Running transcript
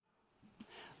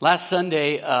Last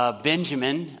Sunday,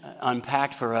 Benjamin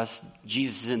unpacked for us,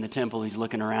 Jesus is in the temple, he's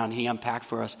looking around, he unpacked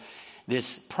for us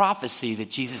this prophecy that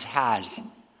Jesus has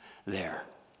there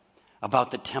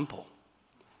about the temple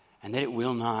and that it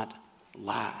will not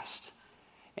last.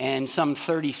 And some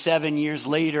 37 years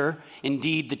later,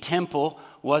 indeed, the temple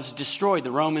was destroyed.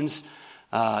 The Romans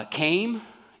came.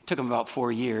 It took them about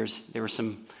 4 years. There were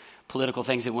some political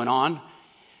things that went on.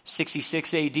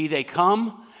 66 AD, they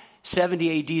come.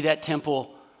 70 AD, that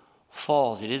temple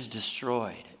falls. It is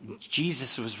destroyed.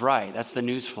 Jesus was right. That's the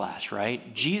news flash,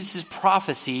 right? Jesus'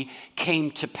 prophecy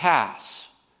came to pass.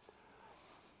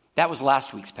 That was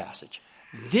last week's passage.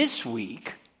 This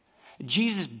week,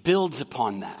 Jesus builds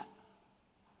upon that.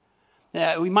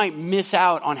 We might miss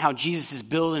out on how Jesus is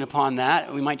building upon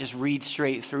that. We might just read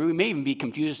straight through. We may even be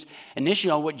confused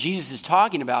initially on what Jesus is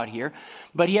talking about here.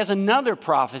 But he has another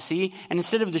prophecy, and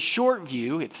instead of the short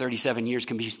view, 37 years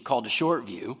can be called a short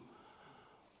view,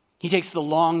 he takes the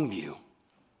long view.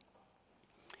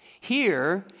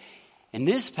 Here, in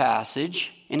this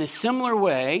passage, in a similar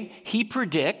way, he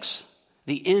predicts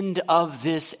the end of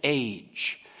this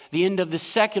age. The end of the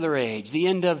secular age, the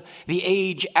end of the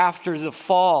age after the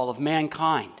fall of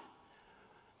mankind.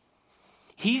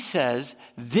 He says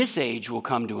this age will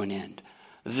come to an end.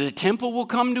 The temple will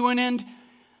come to an end.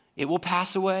 It will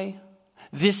pass away.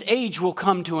 This age will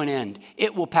come to an end.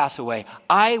 It will pass away.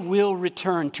 I will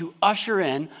return to usher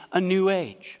in a new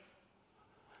age.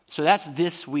 So that's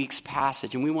this week's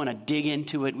passage, and we want to dig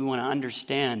into it. We want to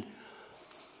understand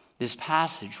this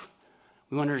passage.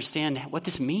 We want to understand what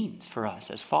this means for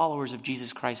us as followers of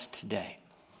Jesus Christ today.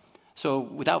 So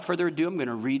without further ado, I'm going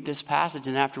to read this passage,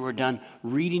 and after we're done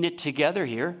reading it together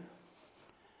here,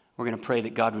 we're going to pray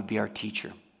that God would be our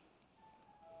teacher.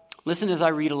 Listen as I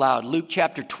read aloud. Luke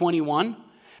chapter 21,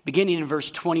 beginning in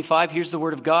verse 25. Here's the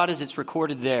word of God as it's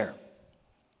recorded there.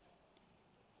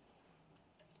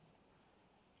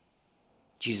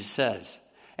 Jesus says,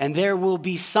 "And there will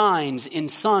be signs in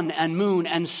sun and moon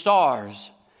and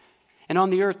stars, and on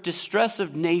the earth distress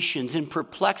of nations in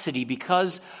perplexity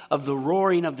because of the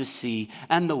roaring of the sea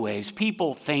and the waves,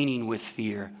 people fainting with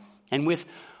fear and with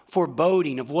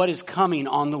foreboding of what is coming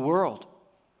on the world.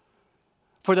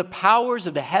 For the powers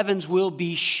of the heavens will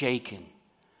be shaken.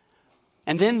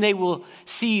 And then they will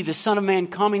see the Son of Man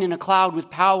coming in a cloud with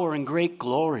power and great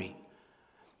glory.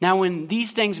 Now when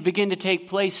these things begin to take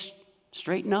place,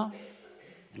 straighten up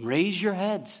and raise your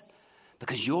heads,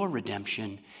 because your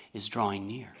redemption is drawing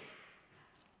near."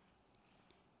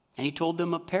 And he told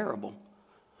them a parable.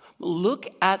 "Look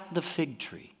at the fig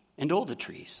tree and all the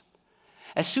trees.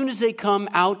 As soon as they come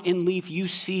out in leaf, you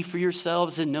see for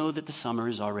yourselves and know that the summer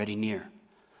is already near.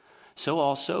 So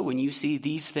also, when you see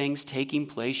these things taking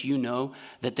place, you know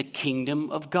that the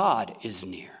kingdom of God is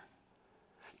near.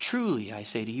 Truly, I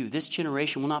say to you, this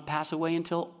generation will not pass away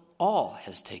until all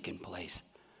has taken place.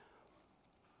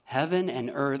 Heaven and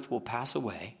earth will pass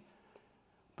away,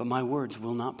 but my words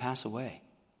will not pass away.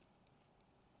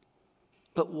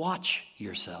 But watch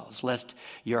yourselves, lest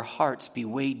your hearts be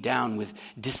weighed down with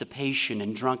dissipation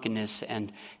and drunkenness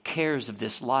and cares of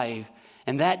this life,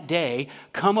 and that day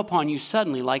come upon you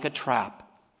suddenly like a trap.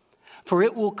 For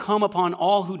it will come upon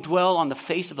all who dwell on the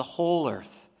face of the whole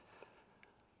earth.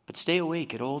 But stay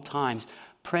awake at all times,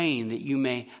 praying that you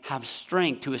may have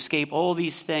strength to escape all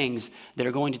these things that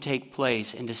are going to take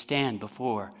place and to stand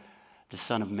before the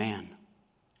Son of Man."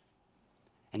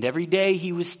 And every day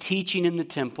he was teaching in the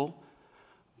temple,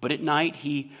 but at night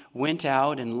he went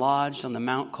out and lodged on the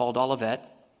mount called Olivet.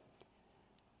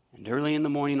 And early in the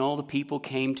morning all the people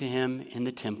came to him in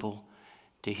the temple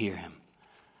to hear him.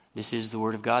 This is the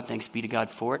word of God. Thanks be to God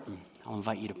for it. And I'll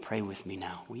invite you to pray with me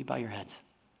now. Will you bow your heads?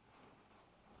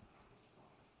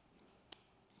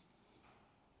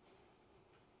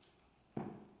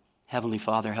 Heavenly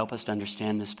Father, help us to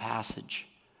understand this passage.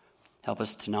 Help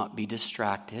us to not be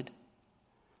distracted.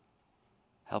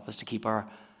 Help us to keep our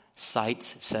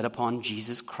sights set upon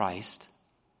Jesus Christ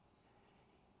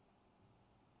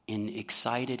in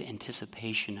excited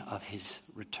anticipation of his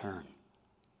return.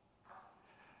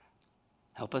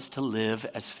 Help us to live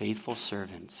as faithful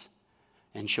servants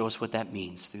and show us what that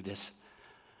means through this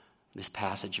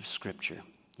passage of Scripture.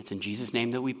 It's in Jesus'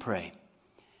 name that we pray.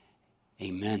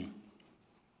 Amen.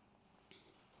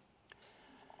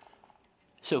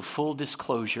 So full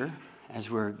disclosure, as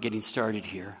we're getting started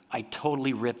here, I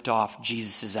totally ripped off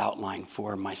Jesus' outline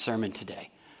for my sermon today.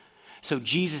 So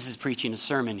Jesus is preaching a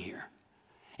sermon here,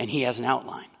 and he has an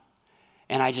outline.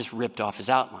 And I just ripped off his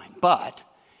outline. But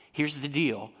here's the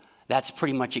deal. That's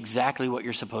pretty much exactly what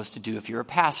you're supposed to do if you're a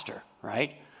pastor,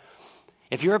 right?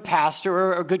 If you're a pastor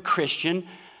or a good Christian,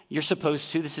 you're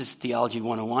supposed to, this is Theology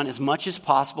 101, as much as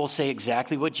possible say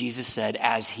exactly what Jesus said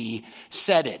as he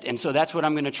said it. And so that's what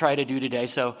I'm going to try to do today.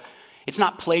 So it's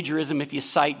not plagiarism if you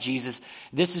cite Jesus.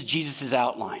 This is Jesus'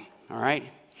 outline, all right?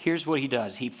 Here's what he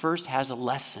does. He first has a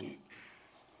lesson.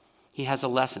 He has a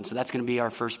lesson. So that's going to be our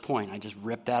first point. I just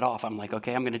ripped that off. I'm like,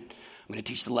 okay, I'm going to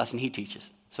teach the lesson he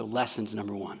teaches. So lesson's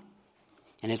number one.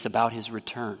 And it's about his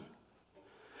return.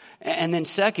 And then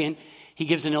second, he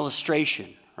gives an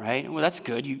illustration. Right? Well, that's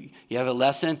good. You have a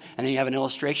lesson and then you have an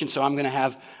illustration. So I'm going to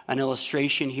have an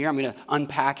illustration here. I'm going to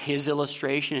unpack his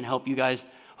illustration and help you guys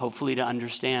hopefully to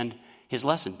understand his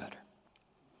lesson better.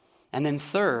 And then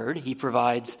third, he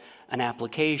provides an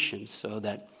application so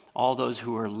that all those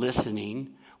who are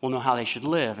listening will know how they should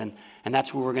live. And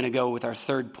that's where we're going to go with our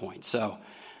third point. So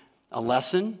a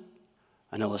lesson,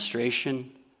 an illustration,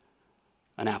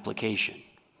 an application.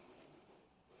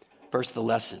 First, the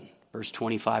lesson. Verse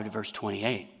 25 to verse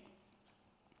 28.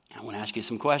 I want to ask you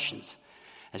some questions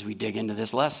as we dig into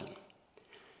this lesson.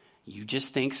 You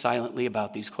just think silently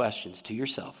about these questions to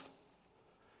yourself.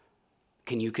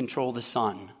 Can you control the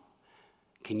sun?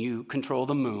 Can you control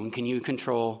the moon? Can you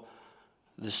control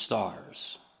the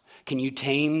stars? Can you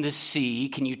tame the sea?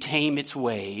 Can you tame its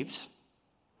waves?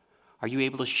 Are you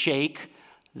able to shake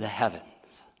the heavens?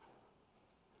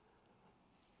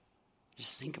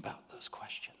 Just think about those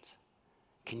questions.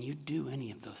 Can you do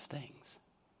any of those things?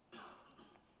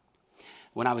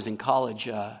 When I was in college,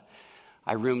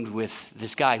 I roomed with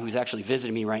this guy who's actually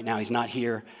visiting me right now. He's not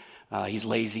here. He's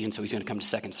lazy, and so he's going to come to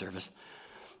second service.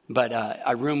 But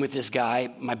I roomed with this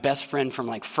guy, my best friend from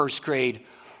like first grade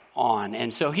on.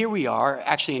 And so here we are,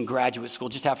 actually in graduate school,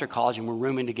 just after college, and we're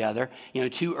rooming together. You know,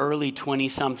 two early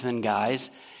 20-something guys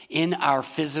in our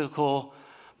physical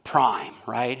prime,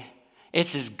 right?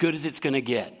 It's as good as it's going to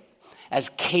get. As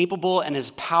capable and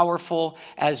as powerful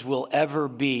as we'll ever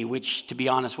be, which, to be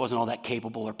honest, wasn't all that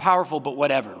capable or powerful, but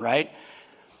whatever, right?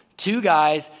 Two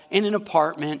guys in an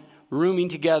apartment, rooming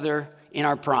together in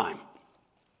our prime.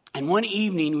 And one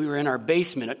evening, we were in our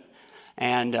basement,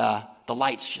 and the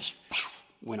lights just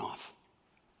went off.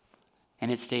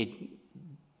 And it stayed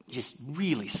just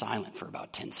really silent for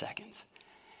about 10 seconds.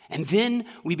 And then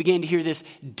we began to hear this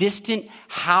distant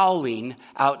howling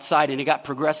outside, and it got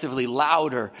progressively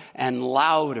louder and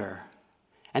louder.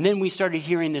 And then we started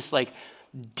hearing this like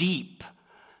deep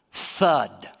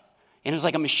thud. And it was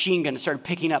like a machine gun that started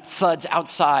picking up thuds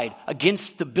outside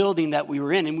against the building that we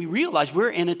were in. And we realized we're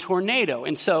in a tornado.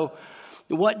 And so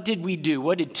what did we do?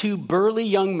 What did two burly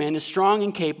young men, as strong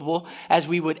and capable as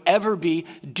we would ever be,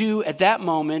 do at that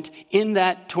moment in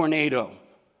that tornado?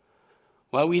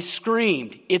 Well, we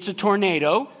screamed, "It's a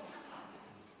tornado,"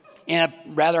 in a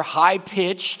rather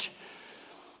high-pitched,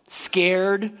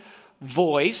 scared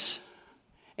voice.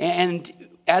 And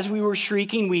as we were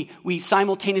shrieking, we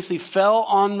simultaneously fell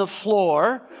on the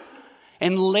floor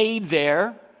and laid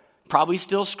there, probably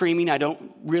still screaming. I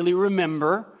don't really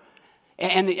remember.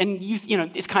 And you know,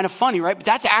 it's kind of funny, right? But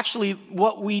that's actually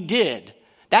what we did.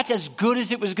 That's as good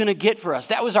as it was going to get for us.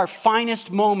 That was our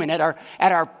finest moment at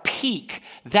our peak.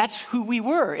 That's who we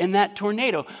were in that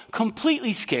tornado.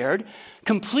 Completely scared,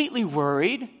 completely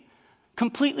worried,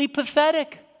 completely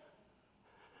pathetic.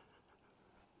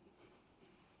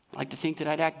 I'd like to think that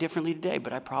I'd act differently today,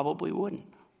 but I probably wouldn't.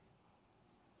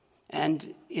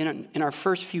 And in our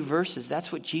first few verses, that's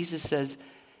what Jesus says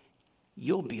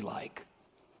you'll be like.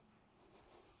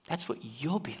 That's what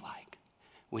you'll be like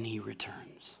when he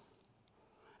returns.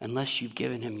 Unless you've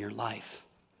given him your life.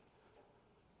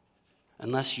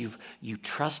 Unless you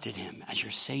trusted him as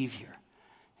your Savior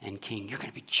and King. You're going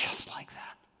to be just like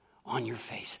that. On your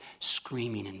face,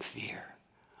 screaming in fear.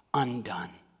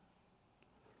 Undone.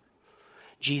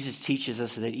 Jesus teaches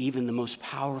us that even the most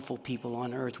powerful people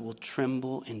on earth will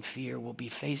tremble in fear, will be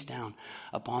face down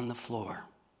upon the floor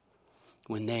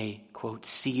when they, quote,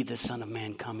 see the Son of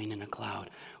Man coming in a cloud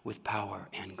with power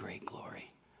and great glory.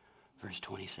 Verse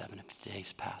 27 of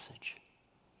today's passage.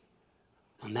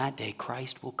 On that day,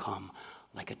 Christ will come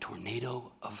like a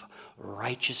tornado of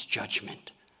righteous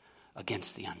judgment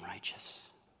against the unrighteous,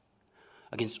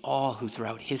 against all who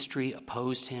throughout history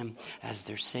opposed him as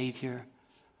their Savior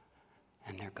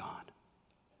and their God.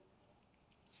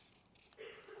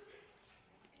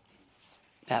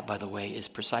 That, by the way, is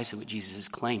precisely what Jesus is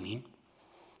claiming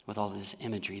with all this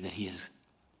imagery that he's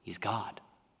God.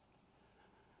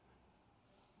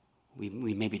 We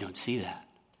maybe don't see that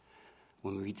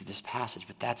when we read through this passage,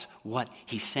 but that's what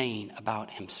he's saying about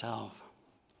himself.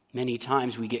 Many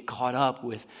times we get caught up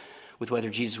with whether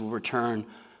Jesus will return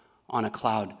on a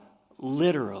cloud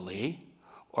literally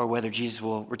or whether Jesus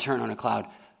will return on a cloud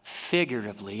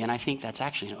figuratively, and I think that's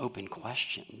actually an open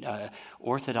question.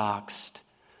 Orthodox,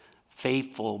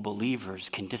 faithful believers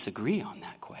can disagree on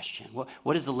that question.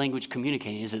 What is the language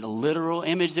communicating? Is it a literal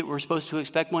image that we're supposed to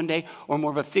expect one day, or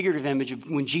more of a figurative image of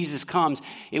when Jesus comes,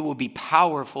 it will be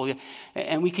powerful?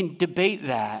 And we can debate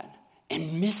that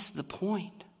and miss the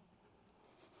point.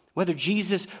 Whether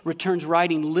Jesus returns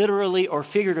riding literally or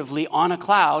figuratively on a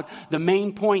cloud, the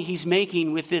main point he's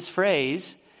making with this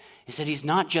phrase is that he's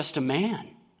not just a man.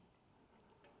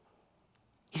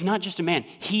 He's not just a man.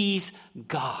 He's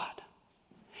God.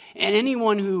 And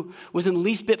anyone who was in the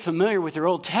least bit familiar with their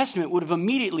Old Testament would have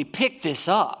immediately picked this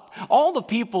up. All the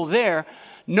people there,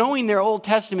 knowing their Old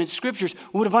Testament scriptures,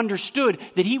 would have understood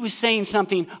that he was saying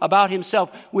something about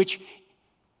himself which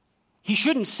he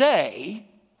shouldn't say,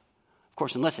 of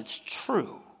course, unless it's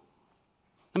true.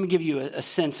 Let me give you a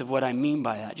sense of what I mean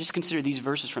by that. Just consider these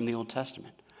verses from the Old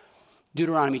Testament.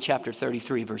 Deuteronomy chapter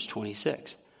 33, verse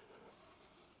 26.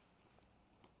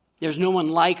 There's no one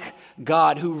like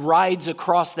God who rides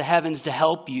across the heavens to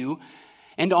help you,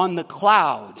 and on the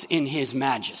clouds in his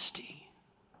majesty.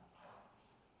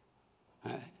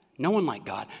 No one like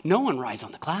God. No one rides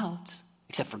on the clouds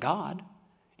except for God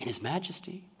in his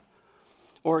majesty.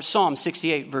 Or Psalm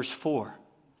 68, verse 4.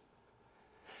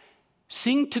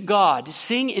 Sing to God,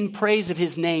 sing in praise of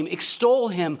his name, extol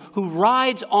him who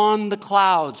rides on the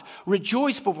clouds,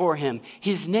 rejoice before him.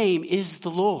 His name is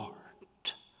the Lord.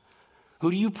 Who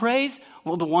do you praise?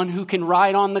 Well, the one who can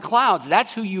ride on the clouds.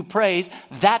 That's who you praise.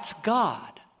 That's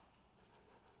God.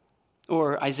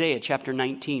 Or Isaiah chapter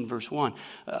 19, verse 1,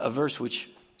 a verse which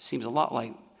seems a lot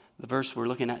like the verse we're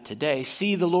looking at today.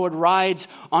 See, the Lord rides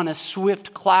on a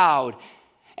swift cloud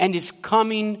and is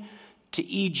coming to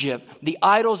Egypt. The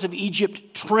idols of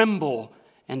Egypt tremble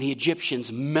and the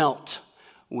Egyptians melt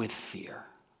with fear.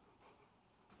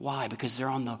 Why? Because they're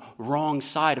on the wrong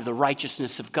side of the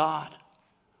righteousness of God.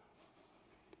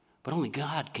 But only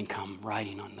God can come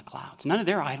riding on the clouds. None of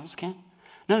their idols can.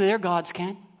 None of their gods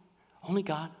can. Only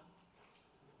God.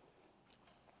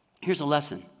 Here's a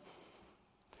lesson.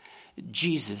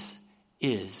 Jesus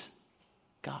is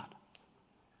God.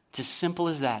 It's as simple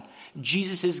as that.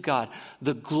 Jesus is God.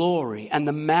 The glory and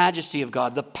the majesty of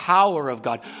God, the power of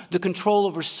God, the control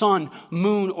over sun,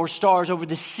 moon, or stars, over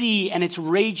the sea and its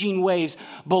raging waves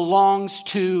belongs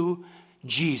to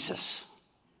Jesus.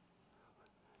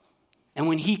 And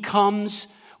when he comes,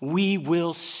 we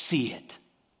will see it.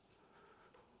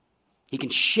 He can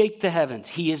shake the heavens.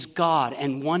 He is God.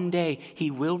 And one day he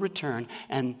will return,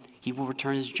 and he will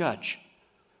return as judge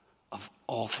of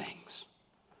all things.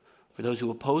 For those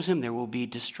who oppose him, there will be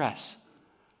distress,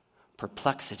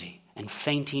 perplexity, and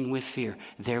fainting with fear.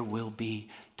 There will be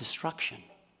destruction.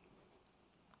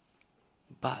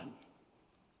 But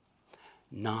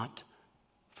not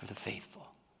for the faithful.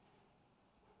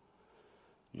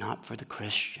 Not for the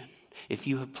Christian. If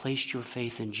you have placed your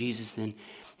faith in Jesus, then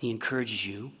he encourages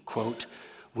you, quote,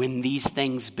 when these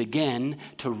things begin,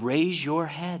 to raise your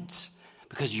heads,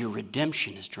 because your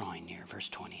redemption is drawing near. Verse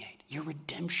 28. Your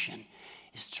redemption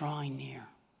is drawing near.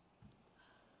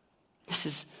 This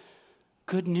is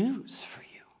good news for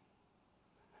you.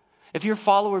 If you're a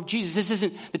follower of Jesus, this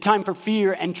isn't the time for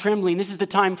fear and trembling. This is the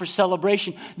time for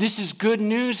celebration. This is good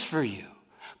news for you.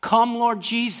 Come, Lord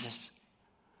Jesus.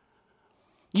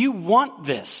 You want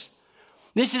this.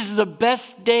 This is the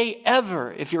best day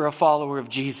ever if you're a follower of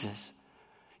Jesus.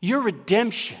 Your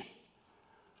redemption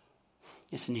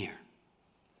is near.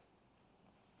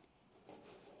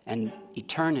 And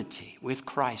eternity with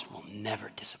Christ will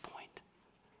never disappoint.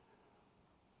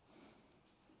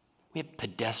 We have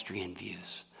pedestrian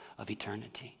views of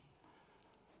eternity.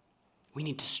 We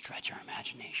need to stretch our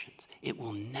imaginations. It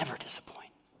will never disappoint.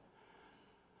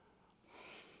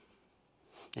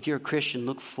 If you're a Christian,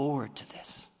 look forward to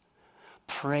this.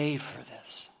 Pray for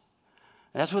this.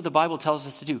 That's what the Bible tells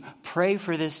us to do. Pray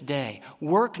for this day.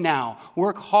 Work now.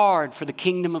 Work hard for the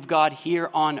kingdom of God here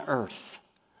on earth.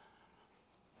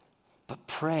 But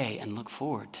pray and look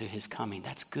forward to his coming.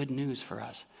 That's good news for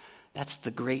us. That's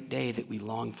the great day that we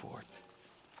long for.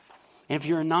 And if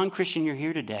you're a non-Christian, you're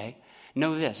here today,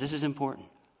 know this. This is important.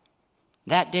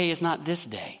 That day is not this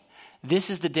day. This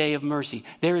is the day of mercy.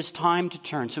 There is time to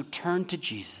turn, so turn to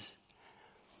Jesus.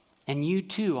 And you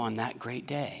too, on that great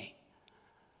day,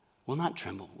 will not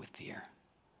tremble with fear.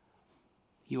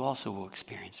 You also will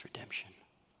experience redemption.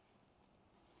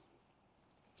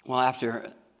 Well,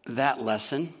 after that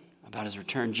lesson about his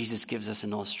return, Jesus gives us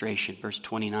an illustration, verse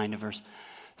 29 to verse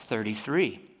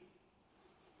 33.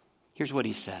 Here's what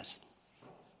he says.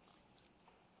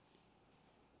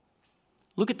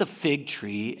 Look at the fig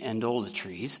tree and all the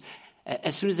trees.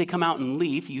 As soon as they come out in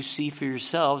leaf, you see for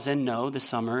yourselves and know the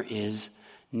summer is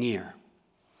near.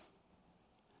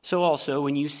 So also,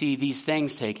 when you see these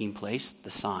things taking place,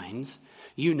 the signs,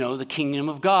 you know the kingdom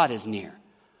of God is near.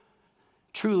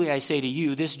 Truly, I say to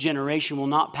you, this generation will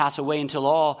not pass away until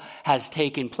all has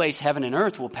taken place. Heaven and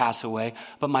earth will pass away,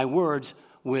 but my words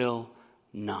will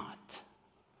not.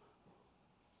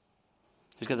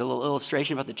 There's got the little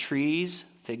illustration about the trees,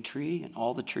 fig tree and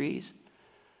all the trees.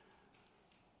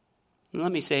 And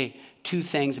let me say two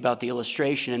things about the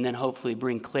illustration and then hopefully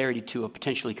bring clarity to a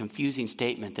potentially confusing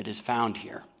statement that is found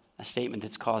here, a statement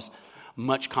that's caused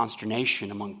much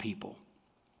consternation among people.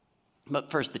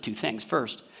 But first, the two things.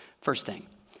 First thing,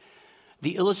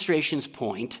 the illustration's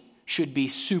point should be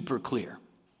super clear.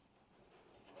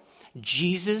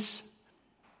 Jesus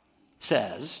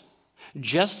says,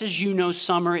 just as you know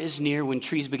summer is near when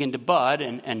trees begin to bud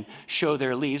and show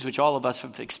their leaves, which all of us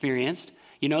have experienced,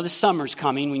 you know the summer's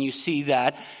coming when you see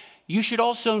that. You should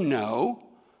also know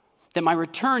that my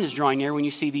return is drawing near when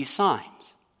you see these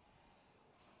signs.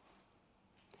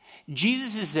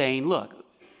 Jesus is saying, look,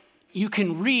 you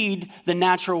can read the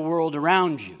natural world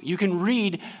around you. You can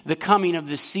read the coming of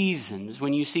the seasons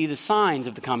when you see the signs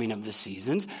of the coming of the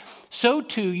seasons. So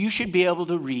too, you should be able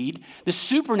to read the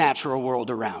supernatural world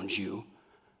around you.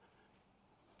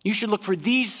 You should look for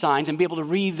these signs and be able to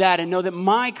read that and know that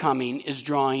my coming is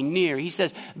drawing near. He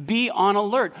says, be on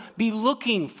alert. Be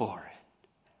looking for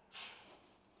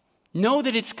it. Know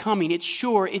that it's coming. It's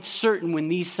sure. It's certain when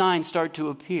these signs start to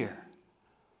appear.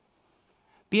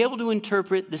 Be able to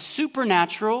interpret the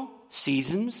supernatural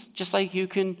seasons just like you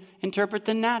can interpret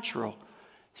the natural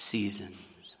seasons.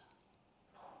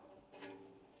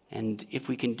 And if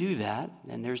we can do that,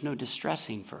 then there's no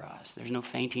distressing for us. There's no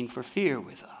fainting for fear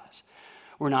with us.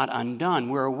 We're not undone.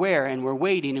 We're aware and we're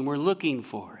waiting and we're looking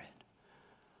for it.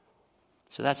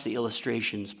 So that's the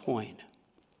illustration's point.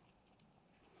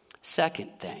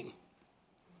 Second thing,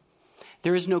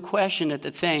 there is no question that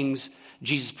the things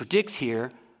Jesus predicts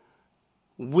here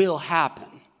will happen.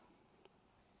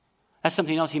 That's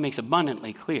something else he makes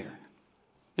abundantly clear.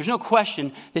 There's no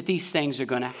question that these things are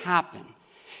going to happen.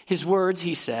 His words,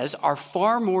 he says, are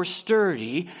far more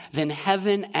sturdy than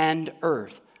heaven and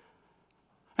earth.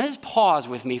 Now, just pause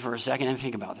with me for a second and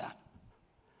think about that.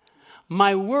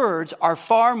 My words are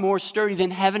far more sturdy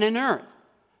than heaven and earth.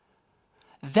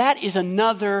 That is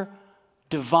another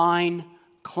divine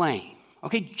claim.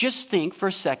 Okay, just think for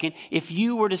a second if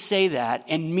you were to say that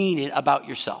and mean it about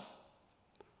yourself.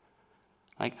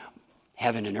 Like,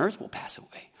 heaven and earth will pass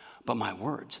away, but my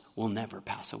words will never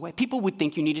pass away. People would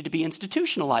think you needed to be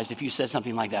institutionalized if you said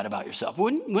something like that about yourself,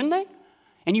 wouldn't they?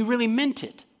 And you really meant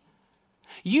it.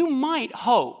 You might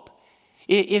hope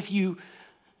if you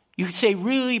say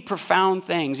really profound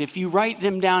things, if you write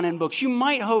them down in books, you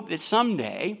might hope that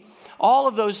someday all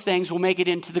of those things will make it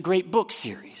into the great book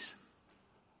series.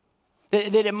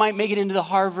 That it might make it into the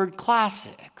Harvard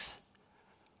classics.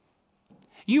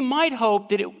 You might hope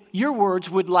that your words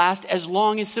would last as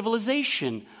long as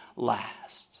civilization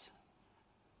lasts.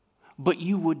 But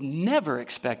you would never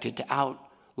expect it to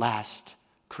outlast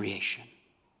creation.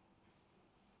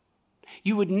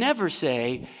 You would never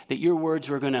say that your words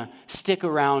were going to stick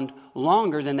around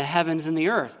longer than the heavens and the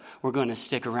earth were going to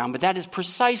stick around. But that is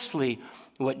precisely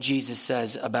what Jesus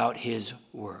says about his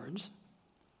words.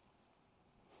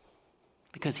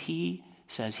 Because he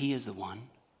says he is the one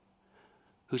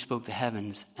who spoke the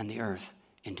heavens and the earth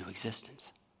into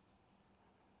existence.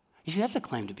 You see, that's a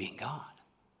claim to being God.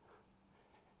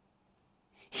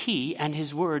 He and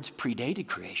his words predated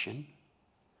creation.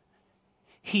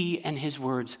 He and his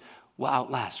words will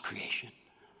outlast creation.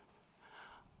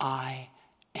 I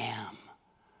am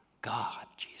God,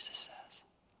 Jesus says.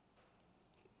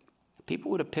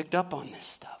 People would have picked up on this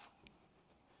stuff.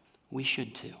 We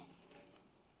should too.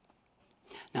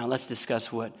 Now let's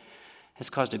discuss what has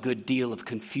caused a good deal of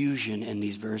confusion in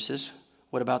these verses.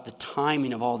 What about the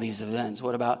timing of all these events?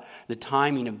 What about the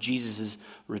timing of Jesus'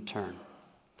 return?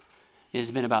 It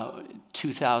has been about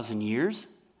 2,000 years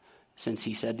since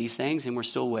he said these things, and we're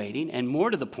still waiting. And more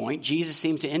to the point, Jesus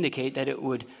seems to indicate that it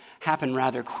would happen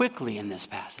rather quickly in this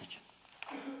passage.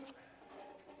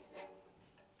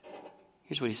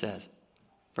 Here's what he says,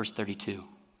 verse 32.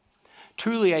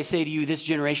 Truly, I say to you, this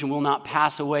generation will not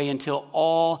pass away until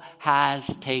all has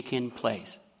taken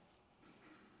place.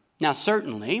 Now,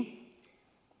 certainly,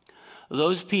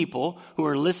 those people who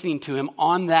are listening to him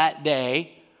on that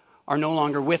day are no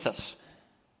longer with us.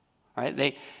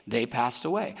 Right? They passed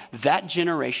away. That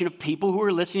generation of people who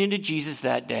were listening to Jesus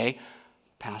that day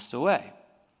passed away.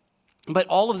 But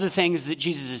all of the things that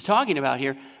Jesus is talking about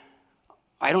here,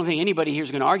 I don't think anybody here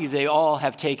is going to argue they all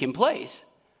have taken place.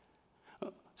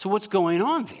 So what's going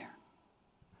on there?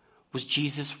 Was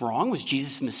Jesus wrong? Was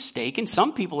Jesus mistaken?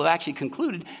 Some people have actually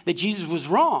concluded that Jesus was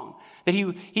wrong, that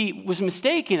he was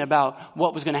mistaken about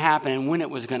what was going to happen and when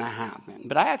it was going to happen.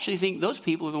 But I actually think those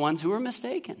people are the ones who were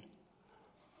mistaken.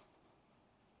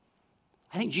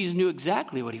 I think Jesus knew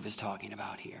exactly what he was talking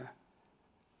about here.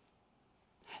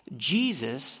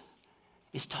 Jesus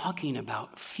is talking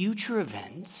about future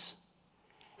events,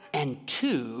 and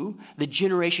two, the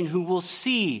generation who will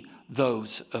see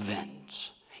those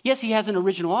events. Yes, he has an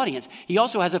original audience. He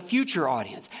also has a future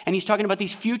audience. And he's talking about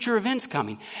these future events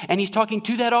coming. And he's talking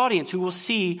to that audience who will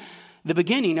see the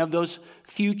beginning of those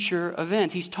future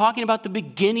events. He's talking about the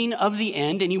beginning of the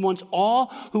end. And he wants all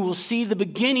who will see the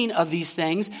beginning of these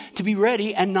things to be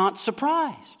ready and not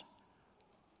surprised.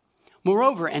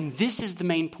 Moreover, and this is the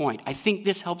main point, I think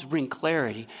this helps bring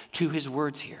clarity to his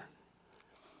words here.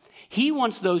 He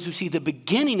wants those who see the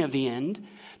beginning of the end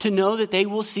to know that they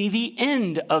will see the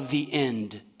end of the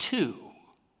end too.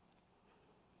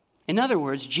 In other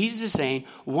words, Jesus is saying,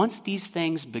 once these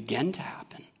things begin to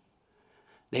happen,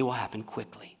 they will happen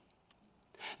quickly.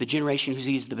 The generation who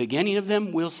sees the beginning of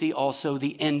them will see also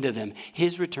the end of them,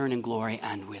 his return in glory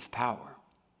and with power.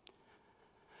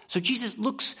 So Jesus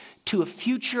looks to a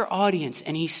future audience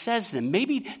and he says to them,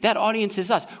 maybe that audience is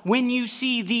us. When you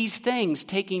see these things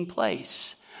taking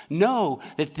place, know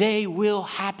that they will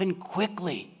happen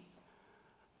quickly.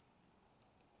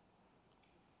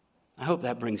 I hope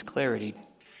that brings clarity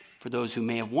for those who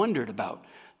may have wondered about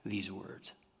these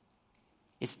words.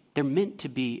 They're meant to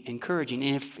be encouraging.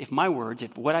 And if my words,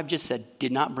 if what I've just said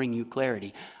did not bring you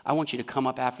clarity, I want you to come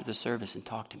up after the service and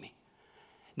talk to me.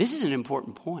 This is an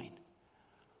important point.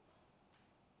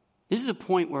 This is a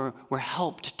point where we're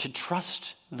helped to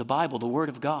trust the Bible, the Word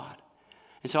of God.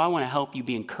 And so I want to help you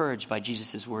be encouraged by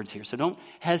Jesus' words here. So don't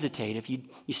hesitate. If you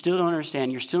still don't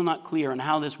understand, you're still not clear on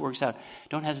how this works out,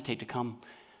 don't hesitate to come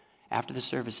after the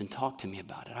service and talk to me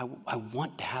about it. I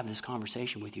want to have this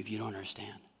conversation with you if you don't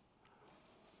understand.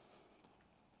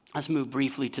 Let's move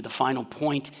briefly to the final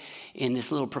point in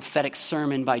this little prophetic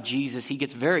sermon by Jesus. He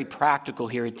gets very practical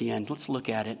here at the end. Let's look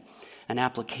at it, an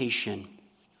application.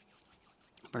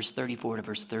 Verse 34 to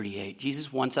verse 38.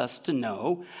 Jesus wants us to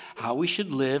know how we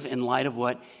should live in light of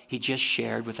what he just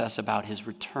shared with us about his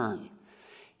return.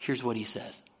 Here's what he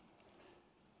says.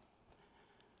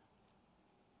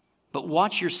 But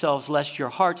watch yourselves, lest your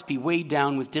hearts be weighed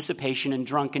down with dissipation and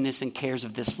drunkenness and cares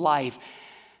of this life,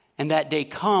 and that day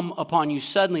come upon you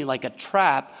suddenly like a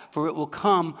trap, for it will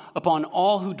come upon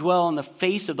all who dwell on the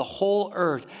face of the whole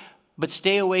earth. But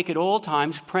stay awake at all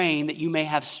times, praying that you may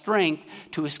have strength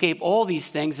to escape all these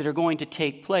things that are going to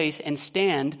take place and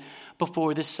stand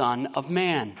before the Son of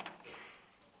Man.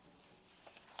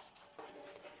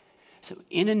 So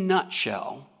in a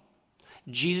nutshell,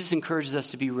 Jesus encourages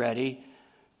us to be ready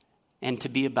and to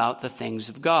be about the things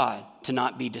of God, to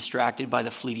not be distracted by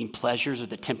the fleeting pleasures or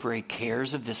the temporary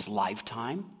cares of this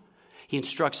lifetime. He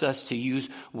instructs us to use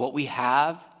what we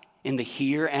have in the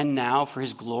here and now for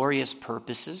his glorious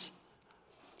purposes.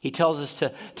 He tells us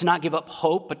to not give up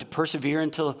hope, but to persevere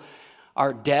until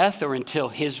our death or until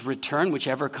his return,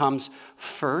 whichever comes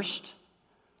first.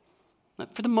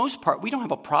 But for the most part, we don't have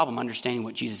a problem understanding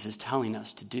what Jesus is telling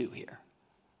us to do here.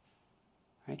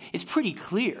 Right? It's pretty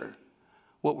clear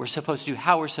what we're supposed to do,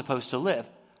 how we're supposed to live.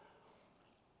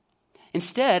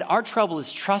 Instead, our trouble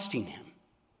is trusting him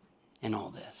in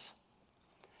all this.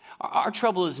 Our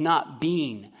trouble is not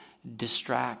being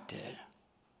distracted.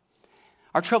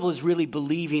 Our trouble is really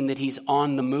believing that he's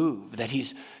on the move, that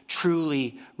he's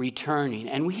truly returning.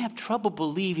 And we have trouble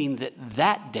believing that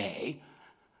that day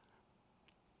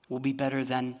will be better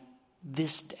than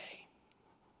this day.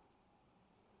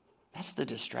 That's the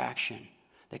distraction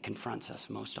that confronts us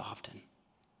most often.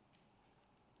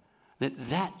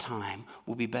 That time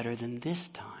will be better than this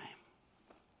time.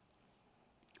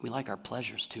 We like our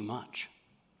pleasures too much.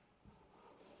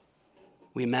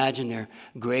 We imagine they're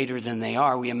greater than they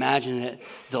are. We imagine that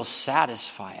they'll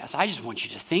satisfy us. I just want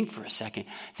you to think for a second.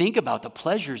 Think about the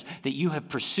pleasures that you have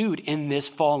pursued in this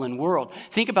fallen world.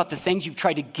 Think about the things you've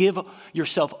tried to give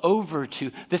yourself over to,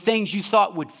 the things you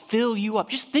thought would fill you up.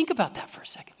 Just think about that for a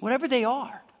second, whatever they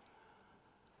are.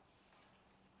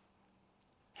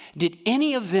 Did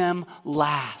any of them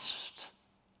last?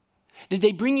 Did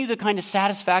they bring you the kind of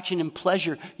satisfaction and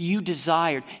pleasure you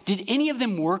desired? Did any of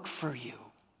them work for you?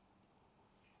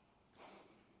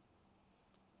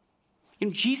 You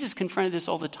know, Jesus confronted this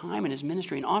all the time in his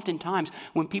ministry, and oftentimes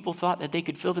when people thought that they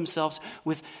could fill themselves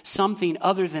with something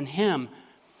other than him,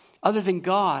 other than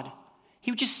God,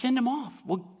 he would just send them off.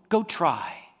 Well, go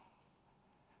try.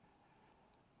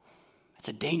 It's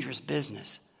a dangerous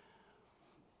business.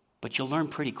 But you'll learn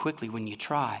pretty quickly when you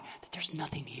try that there's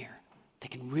nothing here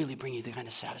that can really bring you the kind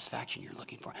of satisfaction you're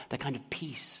looking for, the kind of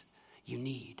peace you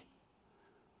need.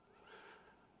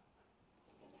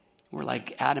 We're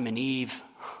like Adam and Eve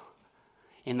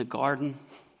in the garden.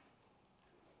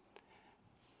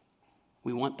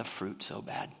 We want the fruit so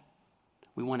bad.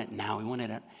 We want it now. We want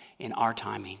it in our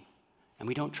timing. And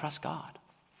we don't trust God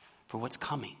for what's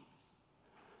coming.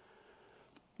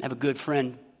 I have a good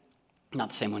friend, not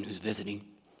the same one who's visiting,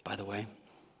 by the way,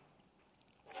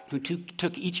 who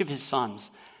took each of his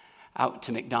sons out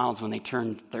to McDonald's when they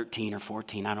turned 13 or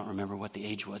 14. I don't remember what the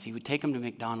age was. He would take them to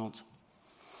McDonald's.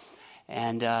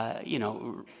 And,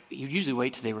 he'd usually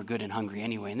wait till they were good and hungry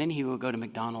anyway. And then he would go to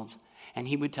McDonald's and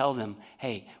he would tell them,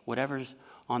 hey, whatever's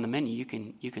on the menu,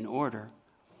 you can order.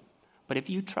 But if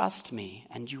you trust me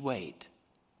and you wait,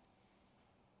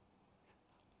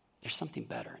 there's something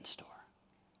better in store.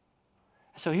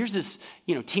 So here's this,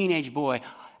 teenage boy,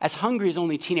 as hungry as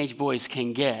only teenage boys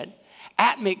can get,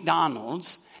 at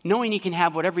McDonald's, knowing he can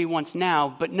have whatever he wants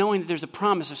now, but knowing that there's a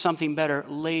promise of something better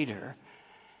later.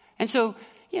 And so,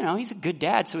 he's a good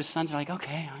dad, so his sons are like,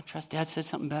 okay, I trust Dad said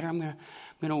something better, I'm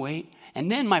gonna wait. And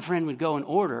then my friend would go and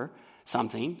order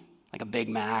something, like a Big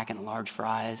Mac and a large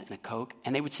fries and a Coke,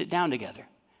 and they would sit down together.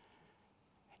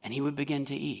 And he would begin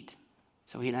to eat.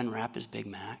 So he'd unwrap his Big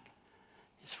Mac,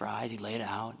 his fries, he'd lay it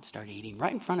out and start eating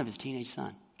right in front of his teenage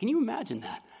son. Can you imagine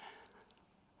that?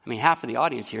 I mean, half of the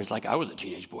audience here is like, I was a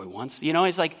teenage boy once.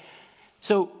 It's like,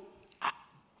 so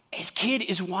his kid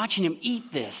is watching him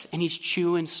eat this, and he's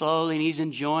chewing slowly, and he's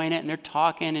enjoying it, and they're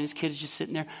talking, and his kid's just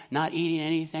sitting there not eating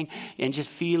anything and just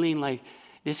feeling like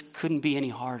this couldn't be any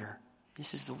harder.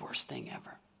 This is the worst thing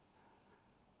ever.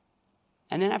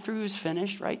 And then after he was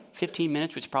finished, right, 15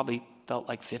 minutes, which probably felt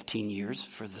like 15 years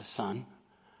for the son.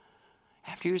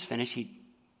 After he was finished, he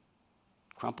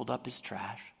crumpled up his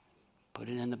trash, put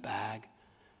it in the bag,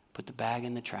 put the bag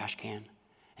in the trash can, and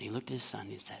he looked at his son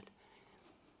and he said,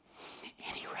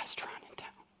 any restaurant in town.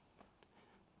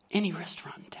 Any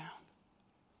restaurant in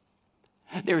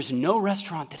town. There is no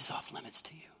restaurant that is off limits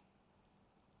to you.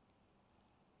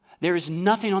 There is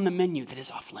nothing on the menu that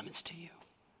is off limits to you.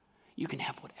 You can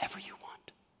have whatever you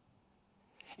want.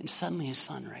 And suddenly his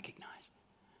son recognized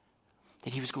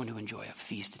that he was going to enjoy a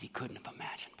feast that he couldn't have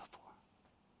imagined before,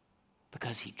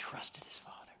 because he trusted his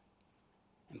father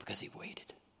and because he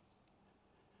waited.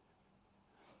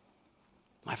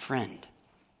 My friend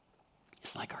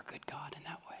is like our good God in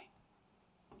that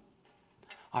way.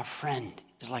 Our friend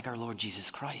is like our Lord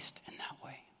Jesus Christ in that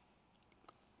way.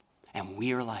 And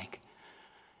we are like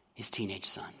his teenage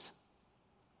sons.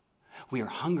 We are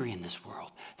hungry in this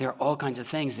world. There are all kinds of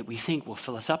things that we think will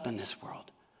fill us up in this world.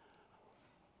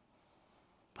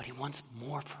 But he wants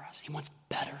more for us. He wants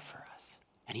better for us.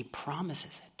 And he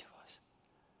promises it to us.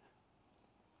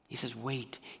 He says,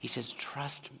 wait. He says,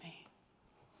 trust me.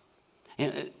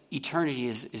 Eternity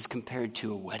is compared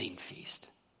to a wedding feast.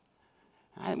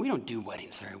 We don't do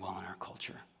weddings very well in our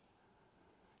culture.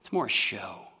 It's more a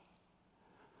show.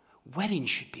 Weddings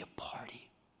should be a party,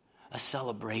 a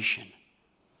celebration,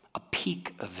 a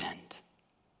peak event.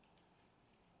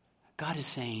 God is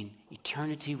saying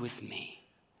eternity with me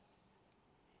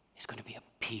is going to be a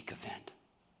peak event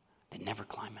that never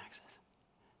climaxes,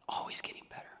 always getting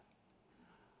better,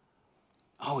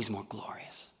 always more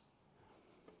glorious,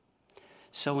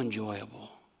 so enjoyable.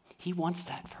 He wants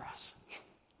that for us.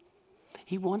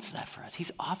 He wants that for us.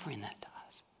 He's offering that to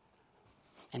us.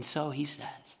 And so he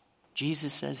says,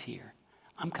 Jesus says here,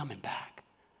 I'm coming back.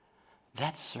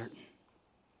 That's certain.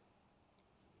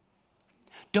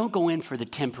 Don't go in for the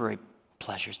temporary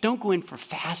pleasures. Don't go in for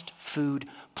fast food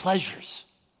pleasures.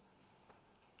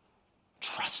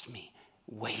 Trust me.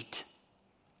 Wait.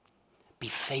 Be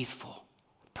faithful.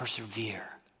 Persevere.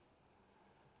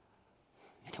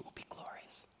 And it will be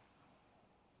glorious.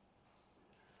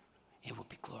 It will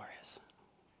be glorious.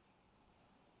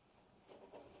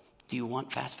 Do you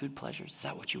want fast food pleasures? Is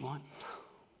that what you want?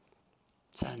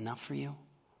 Is that enough for you?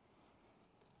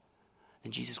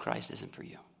 Then Jesus Christ isn't for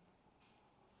you.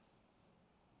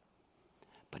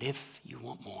 But if you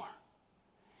want more,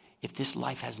 if this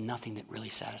life has nothing that really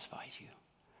satisfies you,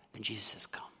 then Jesus says,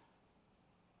 come.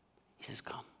 He says,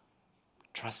 come.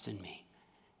 Trust in me.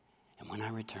 And when I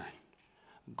return,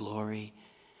 glory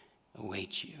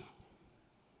awaits you.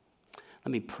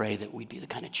 Let me pray that we'd be the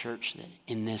kind of church that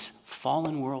in this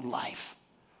fallen world life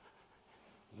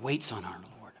waits on our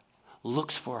Lord,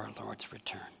 looks for our Lord's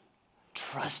return,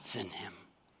 trusts in him,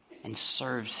 and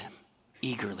serves him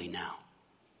eagerly now.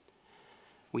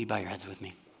 Will you bow your heads with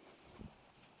me?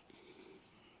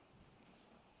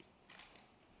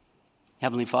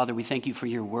 Heavenly Father, we thank you for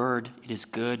your word. It is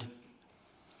good.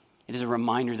 It is a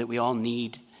reminder that we all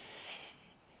need.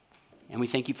 And we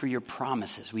thank you for your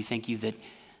promises. We thank you that,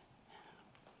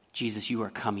 Jesus, you are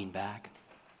coming back.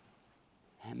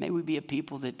 And may we be a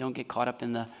people that don't get caught up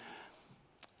in the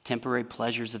temporary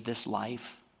pleasures of this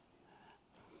life,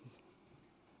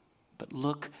 but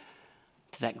look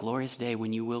to that glorious day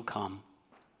when you will come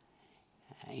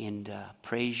and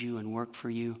praise you and work for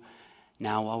you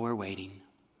now while we're waiting.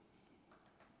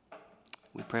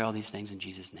 We pray all these things in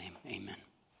Jesus' name. Amen.